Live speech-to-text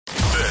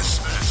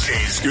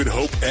is Good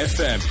Hope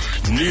FM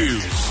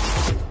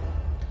News.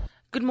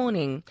 Good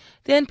morning.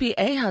 The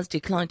NPA has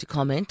declined to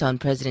comment on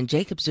President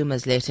Jacob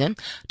Zuma's letter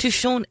to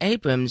Shaun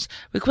Abrahams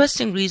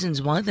requesting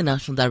reasons why the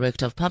National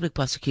Director of Public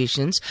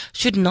Prosecutions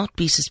should not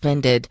be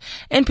suspended.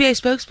 NPA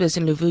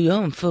spokesperson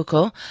Luvuyo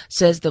Mfuko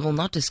says they will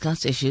not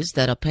discuss issues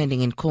that are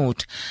pending in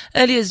court.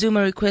 Earlier,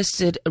 Zuma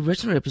requested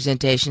written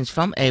representations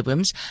from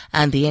Abrahams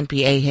and the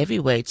NPA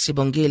heavyweights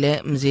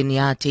Sibongile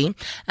Mziniati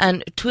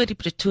and Twedi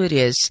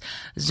Pretorius.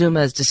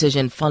 Zuma's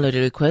decision followed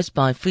a request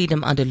by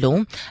Freedom Under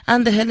Law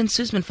and the Helen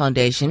Suzman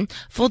Foundation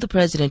for the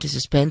president to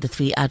suspend the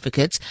three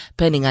advocates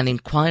pending an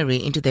inquiry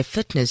into their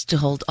fitness to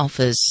hold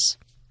office.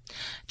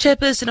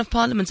 Chairperson of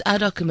Parliament's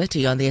ad hoc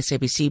committee on the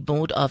SABC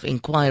Board of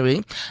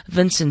Inquiry,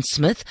 Vincent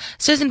Smith,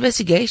 says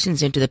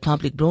investigations into the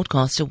public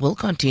broadcaster will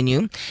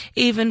continue,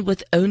 even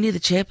with only the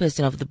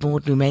chairperson of the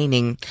board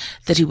remaining.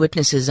 30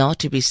 witnesses are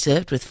to be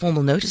served with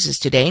formal notices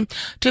today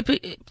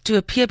to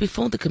appear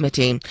before the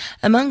committee,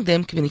 among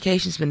them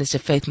Communications Minister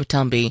Faith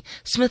Mutambi.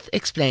 Smith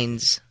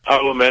explains.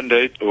 Our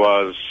mandate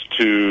was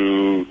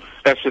to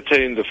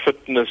ascertain the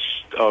fitness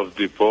of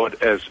the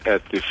board as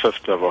at the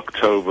 5th of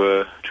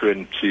October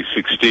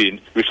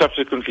 2016. We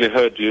subsequently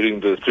heard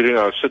during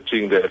our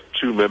sitting that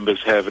 2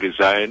 members have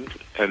resigned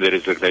and their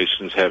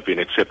resignations have been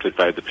accepted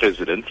by the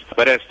President.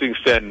 But as things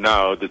stand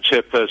now, the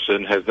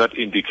chairperson has not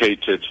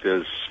indicated,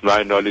 as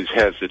my knowledge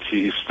has, that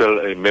he is still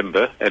a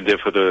member, and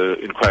therefore the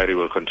inquiry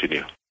will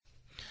continue.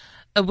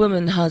 A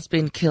woman has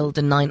been killed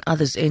and 9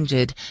 others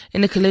injured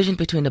in a collision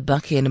between a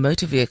bakkie and a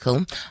motor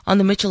vehicle on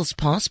the Mitchells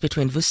Pass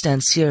between Worcester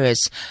and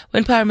Ceres.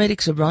 When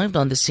paramedics arrived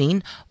on the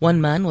scene,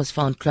 1 man was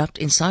found trapped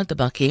inside the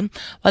bakkie,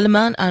 while a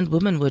man and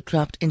woman were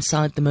trapped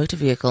inside the motor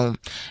vehicle.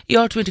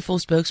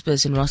 ER24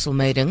 spokesperson Russell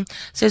Maiden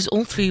says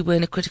all 3 were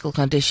in a critical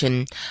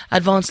condition.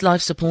 Advanced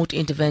life support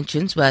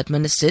interventions were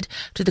administered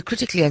to the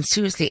critically and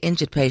seriously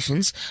injured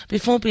patients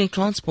before being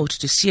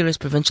transported to Ceres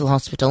Provincial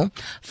Hospital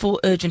for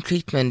urgent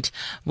treatment.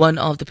 One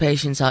of the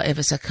patients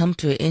however succumbed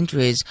to her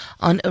injuries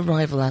on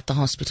arrival at the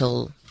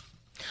hospital.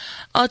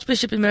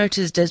 Archbishop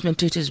Emeritus Desmond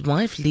Tutu's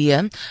wife,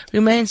 Leah,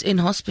 remains in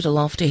hospital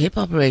after a hip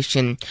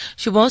operation.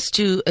 She was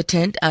to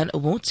attend an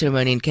award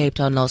ceremony in Cape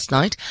Town last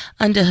night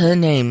under her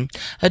name.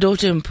 Her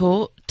daughter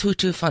Mpo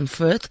Tutu van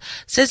Firth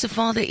says her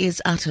father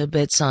is at her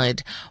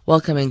bedside.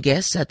 Welcoming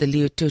guests at the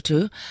Leo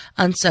Tutu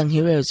Unsung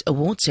Heroes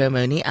Award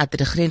ceremony at the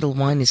De Grendel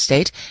Wine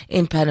Estate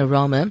in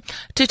Panorama,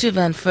 Tutu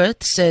van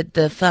Firth said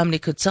the family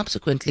could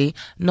subsequently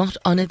not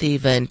honor the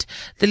event.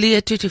 The Leo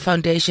Tutu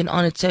Foundation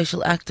honored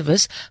social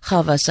activist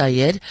Khava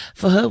Sayed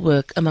for her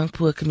work among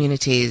poor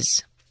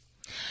communities.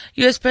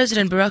 U.S.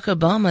 President Barack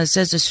Obama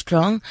says a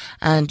strong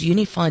and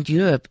unified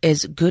Europe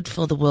is good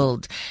for the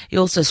world. He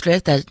also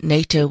stressed that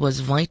NATO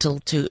was vital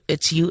to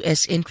its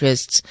U.S.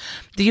 interests.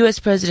 The U.S.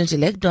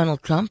 President-elect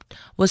Donald Trump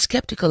was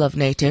skeptical of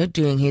NATO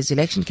during his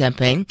election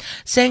campaign,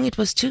 saying it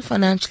was too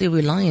financially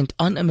reliant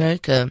on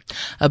America.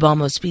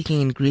 Obama was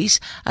speaking in Greece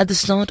at the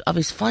start of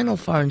his final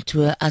foreign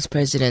tour as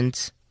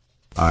president.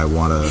 I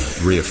want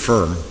to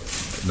reaffirm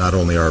not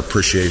only our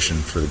appreciation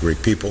for the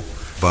Greek people,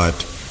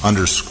 but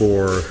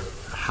underscore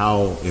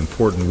how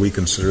important we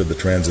consider the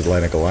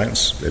transatlantic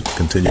alliance. It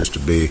continues to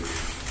be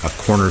a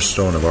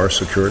cornerstone of our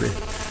security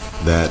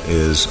that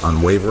is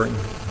unwavering,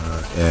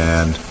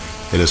 and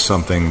it is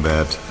something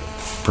that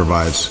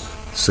provides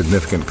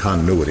significant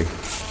continuity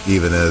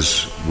even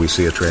as we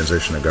see a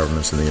transition of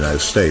governments in the United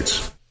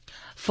States.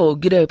 For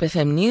Good Hope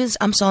FM News,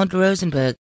 I'm Sandra Rosenberg.